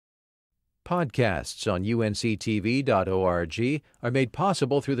Podcasts on UNC-TV.org are made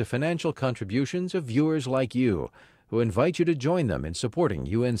possible through the financial contributions of viewers like you, who invite you to join them in supporting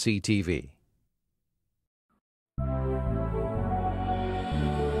UNC-TV.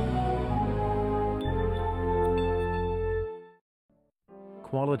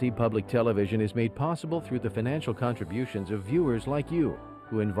 Quality public television is made possible through the financial contributions of viewers like you,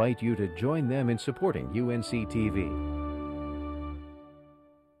 who invite you to join them in supporting UNC-TV.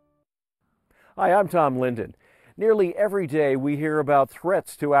 Hi, I'm Tom Linden. Nearly every day we hear about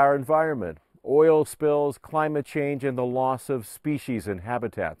threats to our environment: oil spills, climate change, and the loss of species and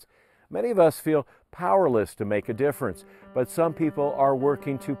habitats. Many of us feel powerless to make a difference, but some people are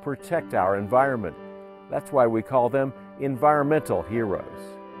working to protect our environment. That's why we call them environmental heroes.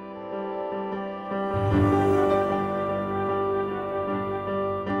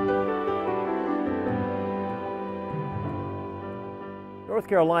 North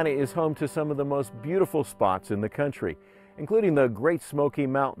Carolina is home to some of the most beautiful spots in the country, including the Great Smoky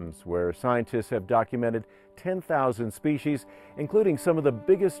Mountains, where scientists have documented 10,000 species, including some of the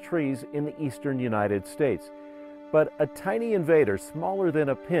biggest trees in the eastern United States. But a tiny invader smaller than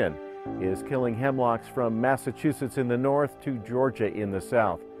a pin is killing hemlocks from Massachusetts in the north to Georgia in the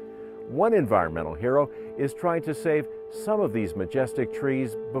south. One environmental hero is trying to save some of these majestic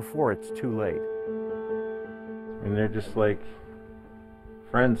trees before it's too late. And they're just like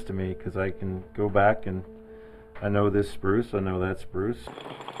friends to me, because I can go back and I know this spruce, I know that spruce.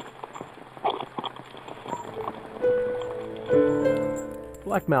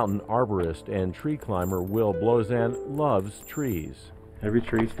 Black Mountain arborist and tree climber Will Blozan loves trees. Every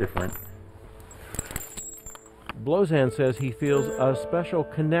tree's different. Blozan says he feels a special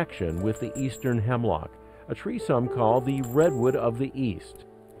connection with the eastern hemlock, a tree some call the redwood of the east.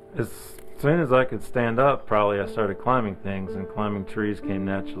 As soon as I could stand up, probably I started climbing things, and climbing trees came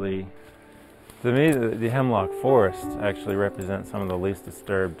naturally. To me, the hemlock forests actually represent some of the least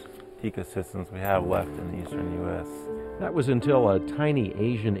disturbed ecosystems we have left in the eastern U.S. That was until a tiny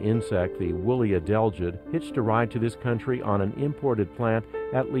Asian insect, the woolly adelgid, hitched a ride to this country on an imported plant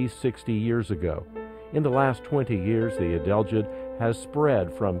at least 60 years ago. In the last 20 years, the adelgid has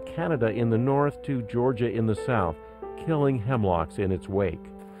spread from Canada in the north to Georgia in the south, killing hemlocks in its wake.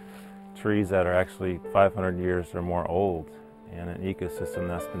 Trees that are actually 500 years or more old, and an ecosystem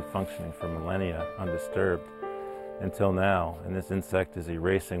that's been functioning for millennia undisturbed until now. And this insect is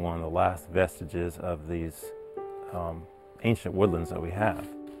erasing one of the last vestiges of these ancient woodlands that we have.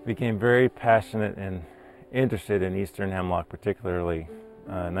 I became very passionate and interested in eastern hemlock, particularly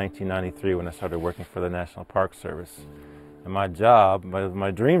in 1993 when I started working for the National Park Service. And my job, my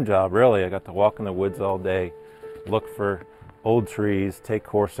dream job really, I got to walk in the woods all day, look for old trees, take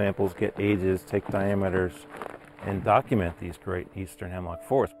core samples, get ages, take diameters, and document these great eastern hemlock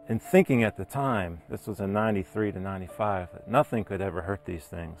forests. And thinking at the time, this was in 93 to 95, that nothing could ever hurt these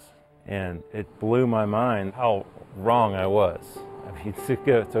things. And it blew my mind how wrong I was. I mean,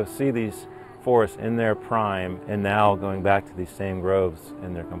 to see these forests in their prime and now going back to these same groves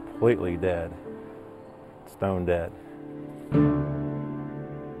and they're completely dead, stone dead.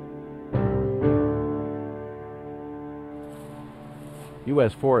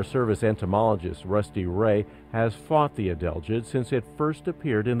 U.S. Forest Service entomologist Rusty Ray has fought the adelgid since it first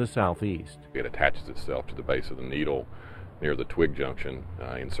appeared in the southeast. It attaches itself to the base of the needle near the twig junction,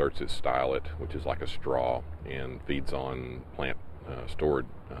 inserts its stylet, which is like a straw, and feeds on stored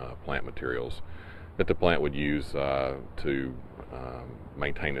plant materials that the plant would use to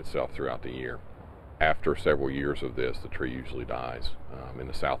maintain itself throughout the year. After several years of this, the tree usually dies. In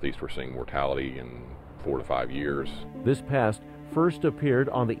the southeast, we're seeing mortality in 4 to 5 years. This pest first appeared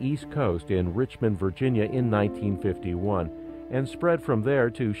on the East Coast in Richmond, Virginia in 1951 and spread from there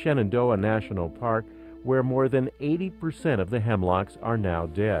to Shenandoah National Park, where more than 80% of the hemlocks are now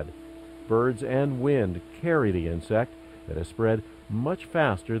dead. Birds and wind carry the insect that has spread much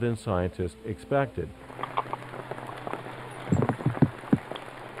faster than scientists expected.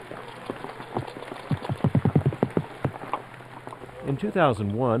 In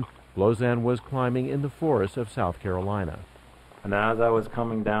 2001, Blozan was climbing in the forests of South Carolina. And as I was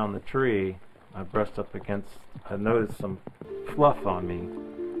coming down the tree, I brushed up against, I noticed some fluff on me,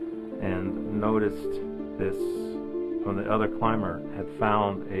 and noticed this, when the other climber had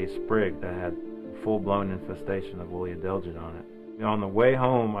found a sprig that had full-blown infestation of woolly adelgid on it. On the way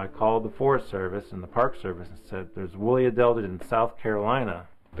home, I called the Forest Service and the Park Service and said, there's woolly adelgid in South Carolina.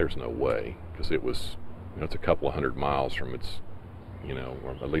 There's no way, because it was, it's a couple of 100 miles from its,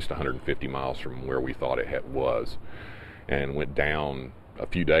 or at least 150 miles from where we thought it was, and went down a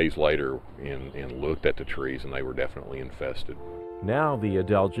few days later and looked at the trees, and they were definitely infested. Now the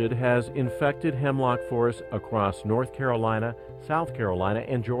adelgid has infected hemlock forests across North Carolina, South Carolina,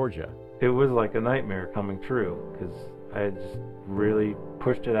 and Georgia. It was like a nightmare coming true because I had just really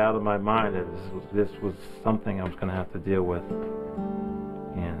pushed it out of my mind that this was something I was going to have to deal with.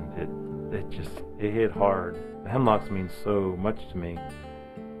 And it hit hard. The hemlocks mean so much to me,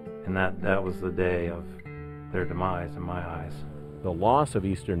 and that was the day of their demise in my eyes. The loss of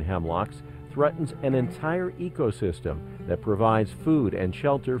eastern hemlocks threatens an entire ecosystem that provides food and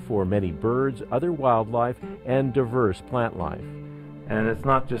shelter for many birds, other wildlife, and diverse plant life. And it's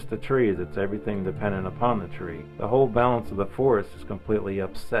not just the trees, it's everything dependent upon the tree. The whole balance of the forest is completely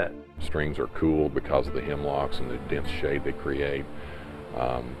upset. Streams are cooled because of the hemlocks and the dense shade they create.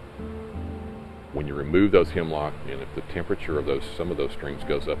 When you remove those hemlock, and if the temperature of some of those streams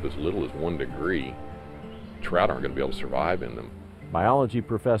goes up as little as 1 degree, trout aren't going to be able to survive in them. Biology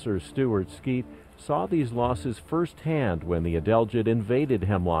professor Stuart Skeet saw these losses firsthand when the adelgid invaded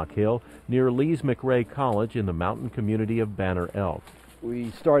Hemlock Hill near Lees McRae College in the mountain community of Banner Elk.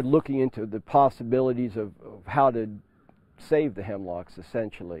 We started looking into the possibilities of how to save the hemlocks,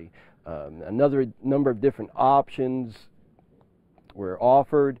 essentially. Another number of different options were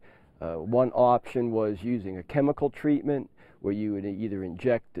offered. One option was using a chemical treatment where you would either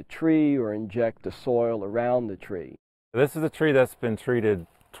inject the tree or inject the soil around the tree. This is a tree that's been treated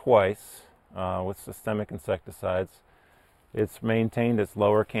twice with systemic insecticides. It's maintained its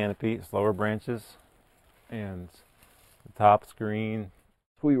lower canopy, its lower branches, and the top's green.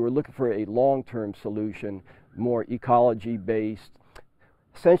 We were looking for a long-term solution, more ecology-based.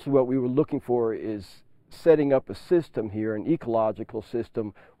 Essentially what we were looking for is setting up a system here, an ecological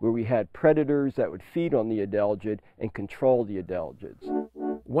system, where we had predators that would feed on the adelgid and control the adelgids.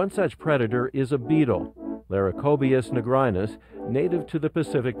 One such predator is a beetle, Laricobius nigrinus, native to the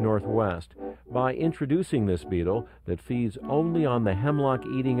Pacific Northwest. By introducing this beetle that feeds only on the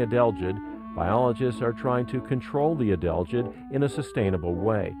hemlock-eating adelgid, biologists are trying to control the adelgid in a sustainable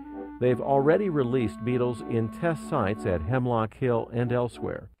way. They've already released beetles in test sites at Hemlock Hill and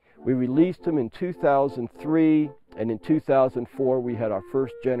elsewhere. We released them in 2003, and in 2004 we had our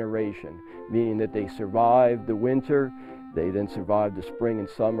first generation, meaning that they survived the winter, they then survived the spring and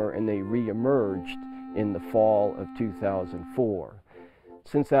summer, and they re-emerged in the fall of 2004.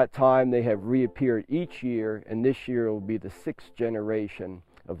 Since that time they have reappeared each year, and this year will be the 6th generation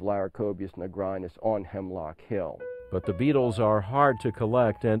of Laricobius nigrinus on Hemlock Hill. But the beetles are hard to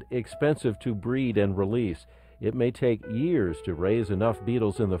collect and expensive to breed and release. It may take years to raise enough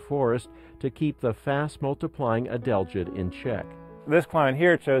beetles in the forest to keep the fast-multiplying adelgid in check. This client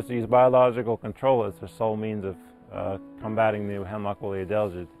here chose to use biological control as their sole means of combating the hemlock woolly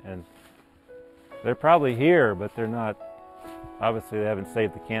adelgid. And they're probably here, but they're not. Obviously, they haven't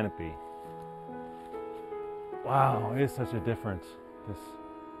saved the canopy. Wow, it is such a difference. This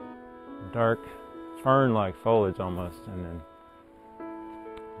dark, fern-like foliage almost, and then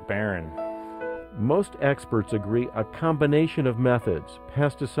barren. Most experts agree a combination of methods,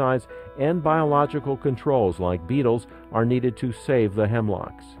 pesticides, and biological controls like beetles are needed to save the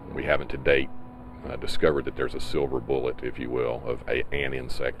hemlocks. We haven't to date discovered that there's a silver bullet, if you will, of an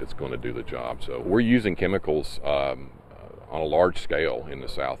insect that's going to do the job. So we're using chemicals on a large scale in the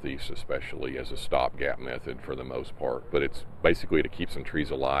southeast, especially as a stopgap method for the most part. But it's basically to keep some trees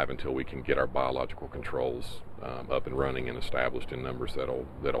alive until we can get our biological controls up and running and established in numbers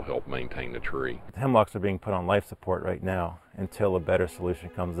that'll help maintain the tree. The hemlocks are being put on life support right now until a better solution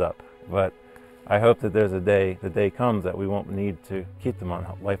comes up. But I hope that there's the day comes that we won't need to keep them on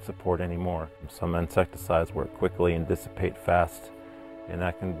life support anymore. Some insecticides work quickly and dissipate fast, and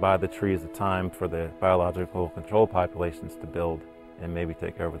that can buy the trees the time for the biological control populations to build and maybe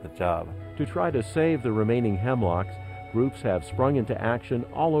take over the job. To try to save the remaining hemlocks, groups have sprung into action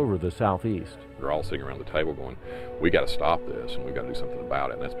all over the southeast. We're all sitting around the table going, we got to stop this and we got to do something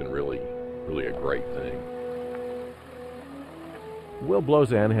about it, and that's been really a great thing. Will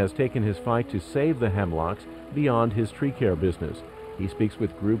Blozan has taken his fight to save the hemlocks beyond his tree care business. He speaks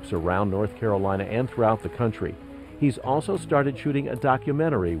with groups around North Carolina and throughout the country. He's also started shooting a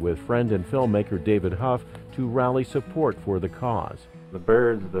documentary with friend and filmmaker David Huff to rally support for the cause. The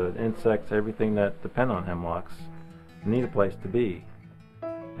birds, the insects, everything that depend on hemlocks need a place to be.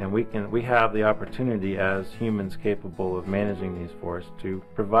 And we have the opportunity as humans capable of managing these forests to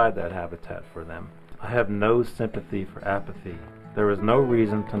provide that habitat for them. I have no sympathy for apathy. There is no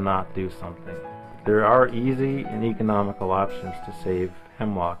reason to not do something. There are easy and economical options to save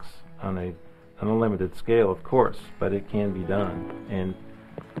hemlocks on a limited scale, of course, but it can be done, and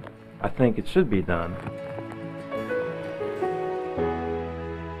I think it should be done.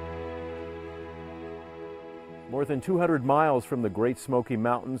 More More than 200 miles from the Great Smoky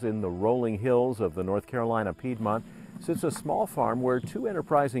Mountains in the rolling hills of the North Carolina Piedmont sits a small farm where two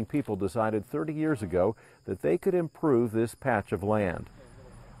enterprising people decided 30 years ago that they could improve this patch of land.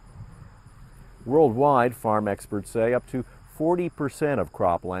 Worldwide, farm experts say up to 40% of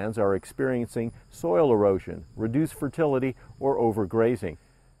croplands are experiencing soil erosion, reduced fertility, or overgrazing.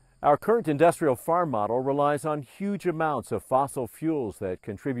 Our current industrial farm model relies on huge amounts of fossil fuels that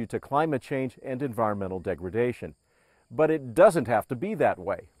contribute to climate change and environmental degradation. But it doesn't have to be that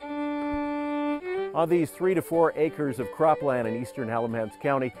way. On these 3 to 4 acres of cropland in eastern Alamance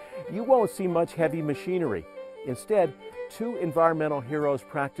County, you won't see much heavy machinery. Instead, two environmental heroes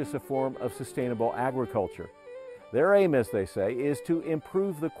practice a form of sustainable agriculture. Their aim, as they say, is to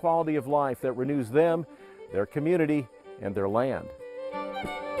improve the quality of life that renews them, their community, and their land.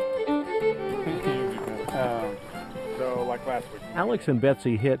 So like last week. Alex and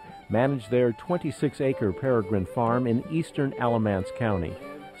Betsy Hitt manage their 26-acre Peregrine farm in eastern Alamance County,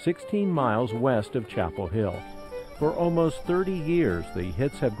 16 miles west of Chapel Hill. For almost 30 years, the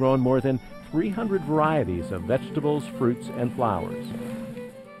Hitts have grown more than 300 varieties of vegetables, fruits, and flowers.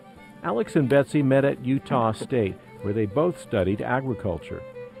 Alex and Betsy met at Utah State, where they both studied agriculture.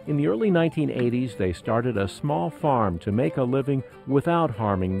 In the early 1980s, they started a small farm to make a living without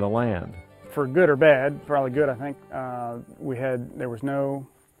harming the land. For good or bad, probably good, I think. There was no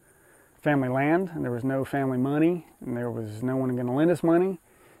family land, and there was no family money, and there was no one going to lend us money,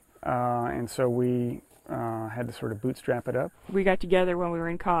 and so we had to sort of bootstrap it up. We got together when we were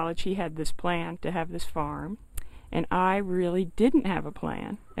in college. He had this plan to have this farm, and I really didn't have a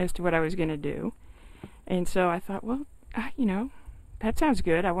plan as to what I was going to do. And so I thought, well, you know, that sounds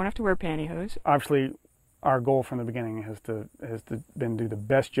good. I won't have to wear pantyhose. Obviously, our goal from the beginning has been do the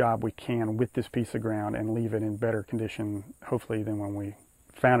best job we can with this piece of ground and leave it in better condition, hopefully, than when we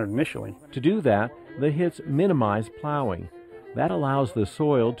found it initially. To do that, the Hitts minimize plowing. That allows the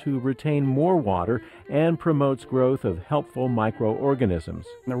soil to retain more water and promotes growth of helpful microorganisms.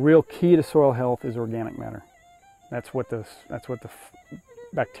 And the real key to soil health is organic matter. That's what the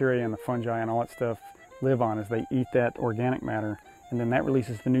bacteria and the fungi and all that stuff live on, is they eat that organic matter, and then that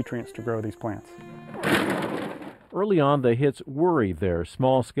releases the nutrients to grow these plants. Early on, the Hitts worried their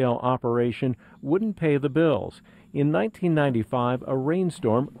small-scale operation wouldn't pay the bills. In 1995, a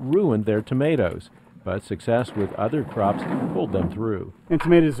rainstorm ruined their tomatoes, but success with other crops pulled them through. And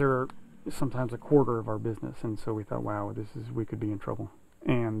tomatoes are sometimes a quarter of our business, and so we thought, wow, we could be in trouble.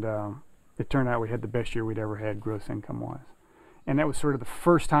 And it turned out we had the best year we'd ever had gross income-wise. And that was sort of the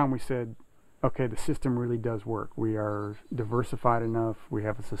first time we said, okay, the system really does work. We are diversified enough. We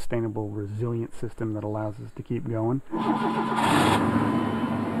have a sustainable, resilient system that allows us to keep going.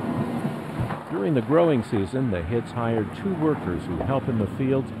 During the growing season, the Hitts hired 2 workers who help in the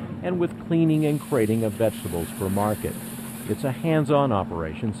fields and with cleaning and crating of vegetables for market. It's a hands-on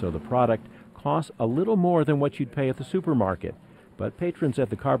operation, so the product costs a little more than what you'd pay at the supermarket. But patrons at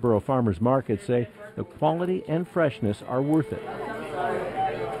the Carborough Farmers Market say the quality and freshness are worth it.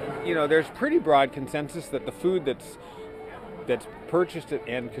 You know, there's pretty broad consensus that the food that's purchased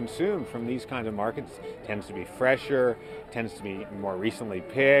and consumed from these kinds of markets tends to be fresher, tends to be more recently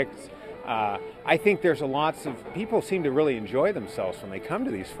picked. I think there's lots of people seem to really enjoy themselves when they come to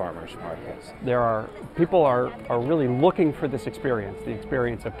these farmers markets. People are really looking for this experience, the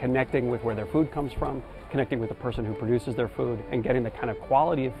experience of connecting with where their food comes from, connecting with the person who produces their food, and getting the kind of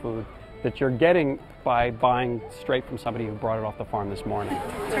quality of food that you're getting by buying straight from somebody who brought it off the farm this morning.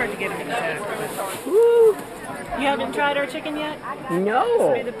 It's hard to get them in the Woo! You haven't tried our chicken yet?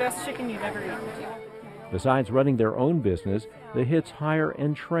 No! It's the best chicken you've ever eaten. Besides running their own business, the Hitts hire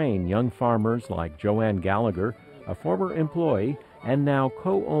and train young farmers like Joanne Gallagher, a former employee and now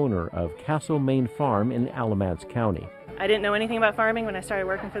co-owner of Castle Main Farm in Alamance County. I didn't know anything about farming when I started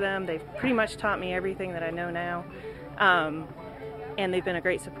working for them. They've pretty much taught me everything that I know now. And they've been a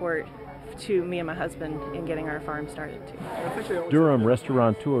great support to me and my husband in getting our farm started too. Durham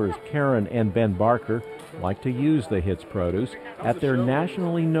restaurateurs Karen and Ben Barker like to use the Hitts produce at their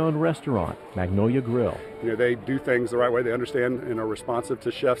nationally known restaurant, Magnolia Grill. You know, they do things the right way. They understand and are responsive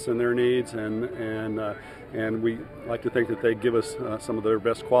to chefs and their needs, and we like to think that they give us some of their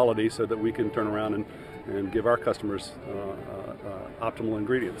best quality so that we can turn around and give our customers optimal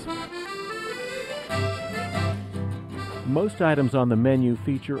ingredients. Most items on the menu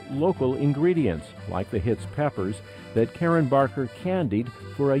feature local ingredients, like the Hitts peppers that Karen Barker candied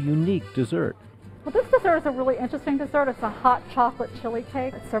for a unique dessert. Well, this dessert is a really interesting dessert. It's a hot chocolate chili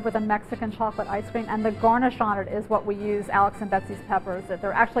cake. It's served with a Mexican chocolate ice cream, and the garnish on it is what we use, Alex and Betsy's peppers.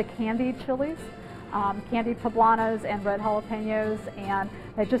 They're actually candied chilies, candied poblanos and red jalapenos, and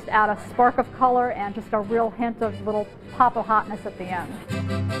they just add a spark of color and just a real hint of little pop of hotness at the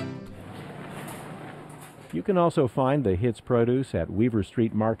end. You can also find the Hits produce at Weaver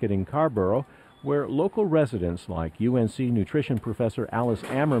Street Market in Carborough, where local residents like UNC nutrition professor Alice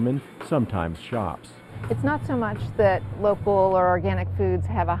Ammerman sometimes shops. It's not so much that local or organic foods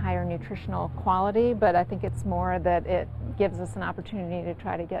have a higher nutritional quality, but I think it's more that it gives us an opportunity to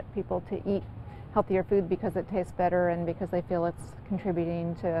try to get people to eat healthier food because it tastes better and because they feel it's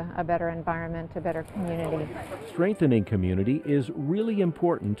contributing to a better environment, a better community. Strengthening community is really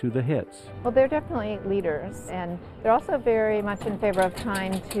important to the Hits. Well, they're definitely leaders, and they're also very much in favor of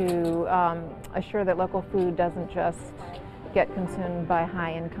trying to assure that local food doesn't just get consumed by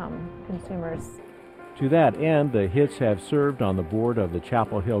high-income consumers. To that end, the Hits have served on the board of the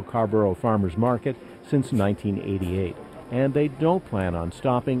Chapel Hill Carborough Farmers Market since 1988, and they don't plan on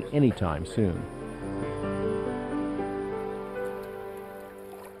stopping anytime soon.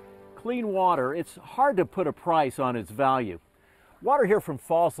 Clean water, it's hard to put a price on its value. Water here from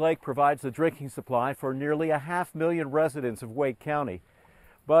Falls Lake provides the drinking supply for nearly 500,000 residents of Wake County.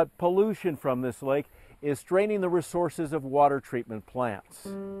 But pollution from this lake is straining the resources of water treatment plants.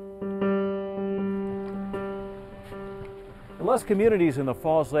 Unless communities in the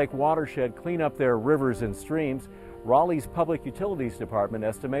Falls Lake watershed clean up their rivers and streams, Raleigh's Public Utilities Department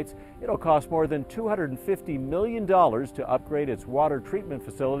estimates it'll cost more than $250 million to upgrade its water treatment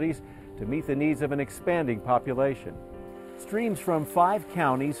facilities to meet the needs of an expanding population. Streams from 5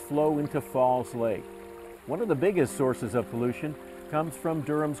 counties flow into Falls Lake. One of the biggest sources of pollution comes from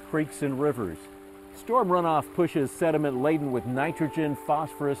Durham's creeks and rivers. Storm runoff pushes sediment laden with nitrogen,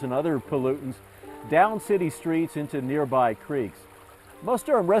 phosphorus, and other pollutants down city streets into nearby creeks. Most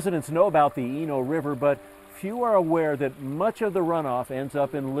Durham residents know about the Eno River, but few are aware that much of the runoff ends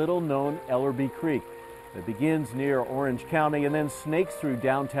up in little-known Ellerby Creek that begins near Orange County and then snakes through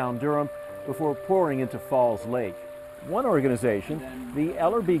downtown Durham before pouring into Falls Lake. One organization, the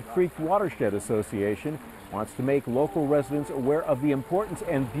Ellerby Creek Watershed Association, wants to make local residents aware of the importance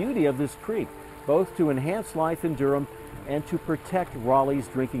and beauty of this creek, both to enhance life in Durham and to protect Raleigh's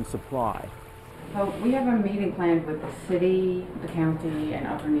drinking supply. We have a meeting planned with the city, the county, and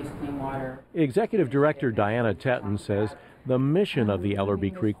Upper East Clean Water. Executive Director Diana Tetton says the mission of the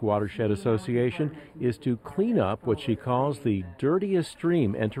Ellerby Creek Watershed Association is to clean up what she calls the dirtiest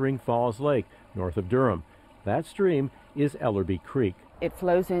stream entering Falls Lake, north of Durham. That stream is Ellerby Creek. It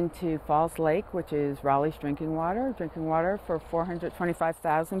flows into Falls Lake, which is Raleigh's drinking water for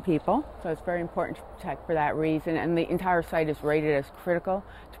 425,000 people. So it's very important to protect for that reason, and the entire site is rated as critical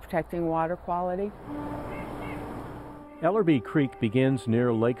to protecting water quality. Ellerby Creek begins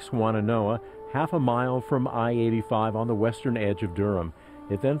near Lake Swannanoa, half a mile from I-85 on the western edge of Durham.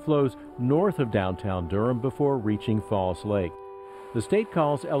 It then flows north of downtown Durham before reaching Falls Lake. The state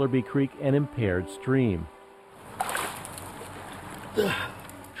calls Ellerby Creek an impaired stream.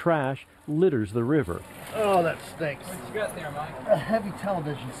 Trash litters the river. Oh, that stinks. What you got there, Mike? A heavy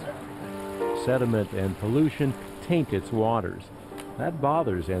television set. Sediment and pollution taint its waters. That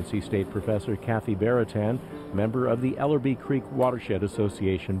bothers NC State professor Kathy Baratan, member of the Ellerby Creek Watershed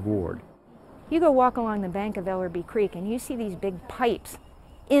Association Board. You go walk along the bank of Ellerby Creek and you see these big pipes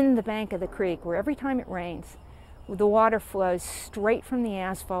in the bank of the creek where every time it rains, the water flows straight from the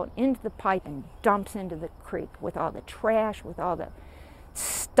asphalt into the pipe and dumps into the creek with all the trash, with all the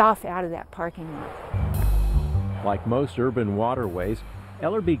stuff out of that parking lot. Like most urban waterways,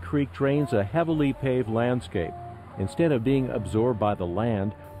 Ellerby Creek drains a heavily paved landscape. Instead of being absorbed by the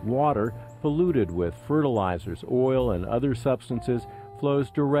land, water, polluted with fertilizers, oil, and other substances,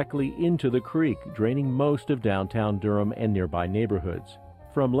 flows directly into the creek, draining most of downtown Durham and nearby neighborhoods.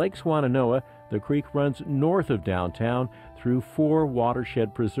 From Lake Swannanoa, the creek runs north of downtown through 4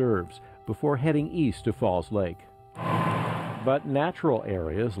 watershed preserves before heading east to Falls Lake. But natural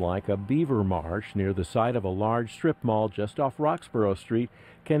areas like a beaver marsh near the site of a large strip mall just off Roxborough Street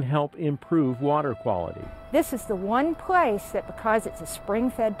can help improve water quality. This is the one place that, because it's a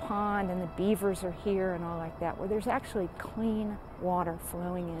spring-fed pond and the beavers are here and all like that, where there's actually clean water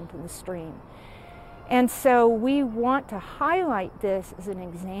flowing into the stream. And so we want to highlight this as an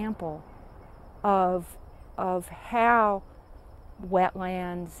example of how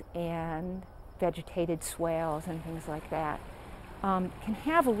wetlands and vegetated swales and things like that can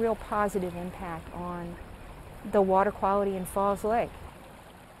have a real positive impact on the water quality in Falls Lake.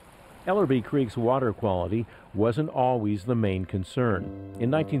 Ellerby Creek's water quality wasn't always the main concern.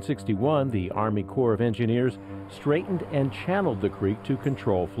 In 1961, the Army Corps of Engineers straightened and channeled the creek to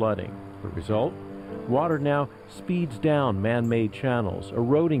control flooding. The result? Water now speeds down man-made channels,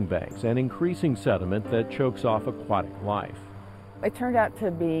 eroding banks, and increasing sediment that chokes off aquatic life. It turned out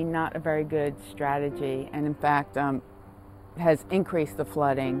to be not a very good strategy, and in fact has increased the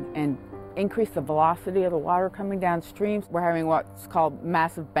flooding and increased the velocity of the water coming downstream. We're having what's called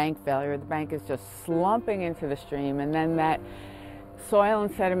massive bank failure. The bank is just slumping into the stream, and then that soil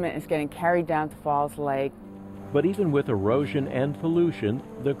and sediment is getting carried down to Falls Lake. But even with erosion and pollution,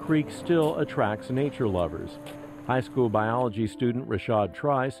 the creek still attracts nature lovers. High school biology student Rashad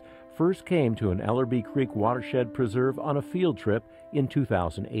Trice first came to an Ellerbe Creek watershed preserve on a field trip in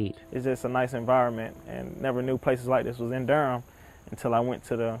 2008. It's just a nice environment, and never knew places like this was in Durham until I went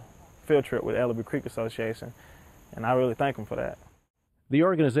to the field trip with Ellerbe Creek Association, and I really thank them for that. The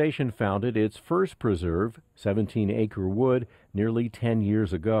organization founded its first preserve, 17-acre wood, nearly 10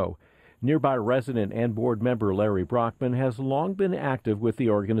 years ago. Nearby resident and board member Larry Brockman has long been active with the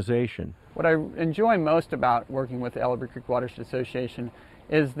organization. What I enjoy most about working with the Ellerbe Creek Watershed Association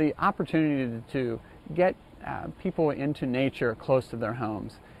is the opportunity to get people into nature close to their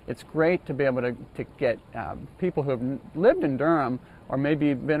homes. It's great to be able to get people who have lived in Durham or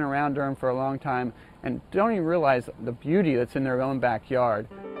maybe been around Durham for a long time and don't even realize the beauty that's in their own backyard.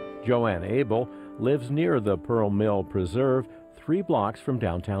 Joanne Abel lives near the Pearl Mill Preserve, 3 blocks from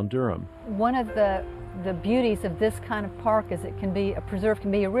downtown Durham. One of the beauties of this kind of park is a preserve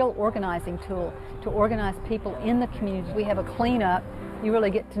can be a real organizing tool to organize people in the community. We have a cleanup. You really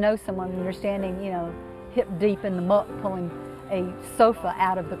get to know someone when you're standing, hip deep in the muck pulling a sofa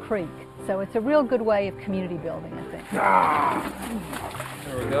out of the creek. So it's a real good way of community building, I think.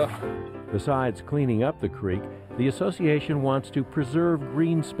 There we go. Besides cleaning up the creek, the association wants to preserve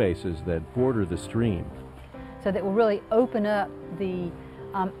green spaces that border the stream. So that will really open up the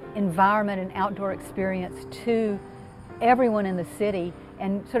environment and outdoor experience to everyone in the city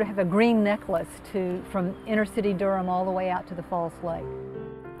and sort of have a green necklace from inner city Durham all the way out to the Falls Lake.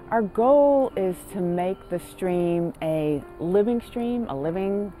 Our goal is to make the stream a living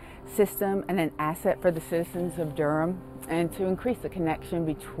system and an asset for the citizens of Durham, and to increase the connection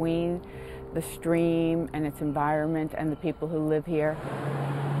between the stream and its environment and the people who live here.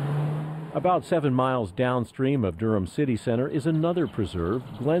 About 7 miles downstream of Durham City Center is another preserve,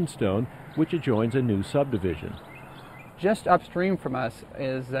 Glenstone, which adjoins a new subdivision. Just upstream from us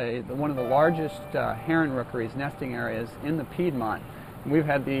is one of the largest heron rookeries, nesting areas in the Piedmont. We've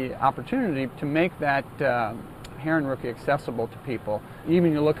had the opportunity to make that heron rookery accessible to people.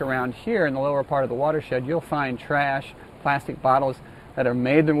 Even you look around here in the lower part of the watershed, you'll find trash, plastic bottles that have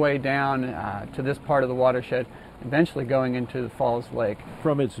made their way down to this part of the watershed, eventually going into the Falls Lake.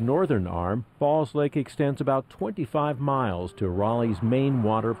 From its northern arm, Falls Lake extends about 25 miles to Raleigh's main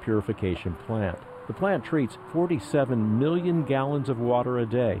water purification plant. The plant treats 47 million gallons of water a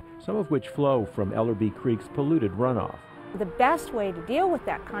day, some of which flow from Ellerbe Creek's polluted runoff. The best way to deal with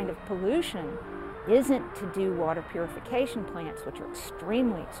that kind of pollution isn't to do water purification plants, which are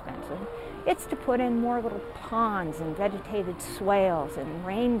extremely expensive. It's to put in more little ponds and vegetated swales and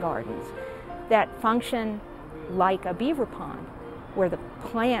rain gardens that function like a beaver pond, where the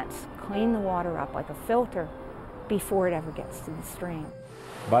plants clean the water up like a filter before it ever gets to the stream.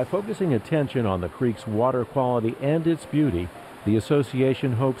 By focusing attention on the creek's water quality and its beauty, the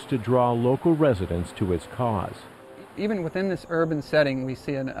association hopes to draw local residents to its cause. Even within this urban setting, we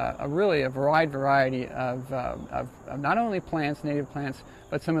see a really wide variety of not only plants, native plants,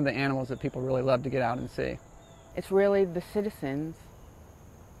 but some of the animals that people really love to get out and see. It's really the citizens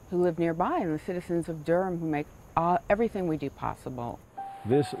who live nearby and the citizens of Durham who make everything we do possible.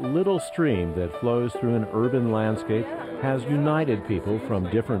 This little stream that flows through an urban landscape has united people from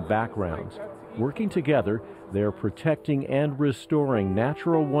different backgrounds. Working together, they're protecting and restoring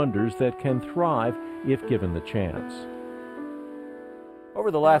natural wonders that can thrive if given the chance.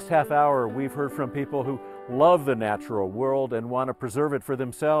 Over the last half hour, we've heard from people who love the natural world and want to preserve it for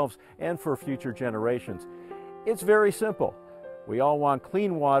themselves and for future generations. It's very simple. We all want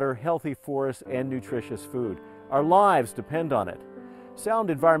clean water, healthy forests, and nutritious food. Our lives depend on it. Sound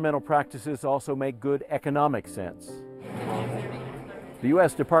environmental practices also make good economic sense. The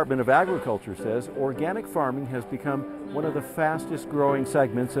U.S. Department of Agriculture says organic farming has become one of the fastest growing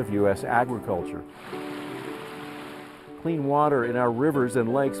segments of U.S. agriculture. Clean water in our rivers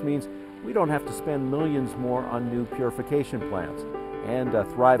and lakes means we don't have to spend millions more on new purification plants. And a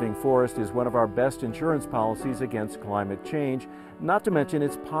thriving forest is one of our best insurance policies against climate change, not to mention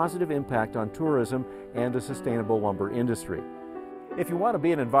its positive impact on tourism and a sustainable lumber industry. If you want to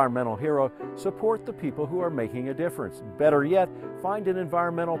be an environmental hero, support the people who are making a difference. Better yet, find an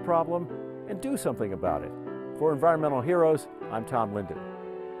environmental problem and do something about it. For Environmental Heroes, I'm Tom Linden.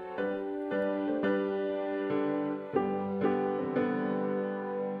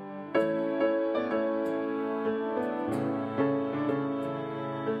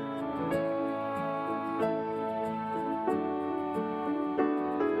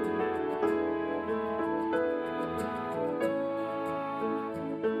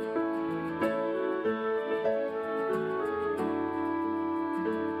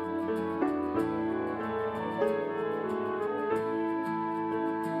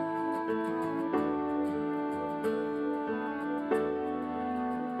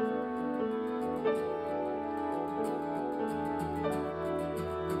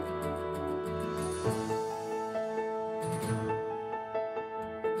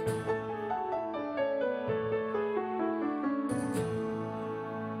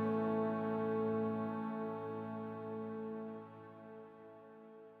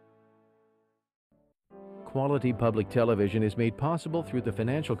 Quality public television is made possible through the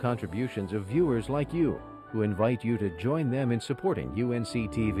financial contributions of viewers like you, who invite you to join them in supporting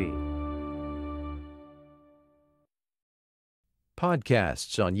UNC-TV.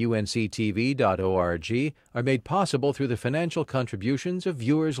 Podcasts on UNC-TV.org are made possible through the financial contributions of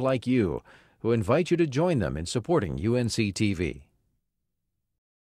viewers like you, who invite you to join them in supporting UNC-TV.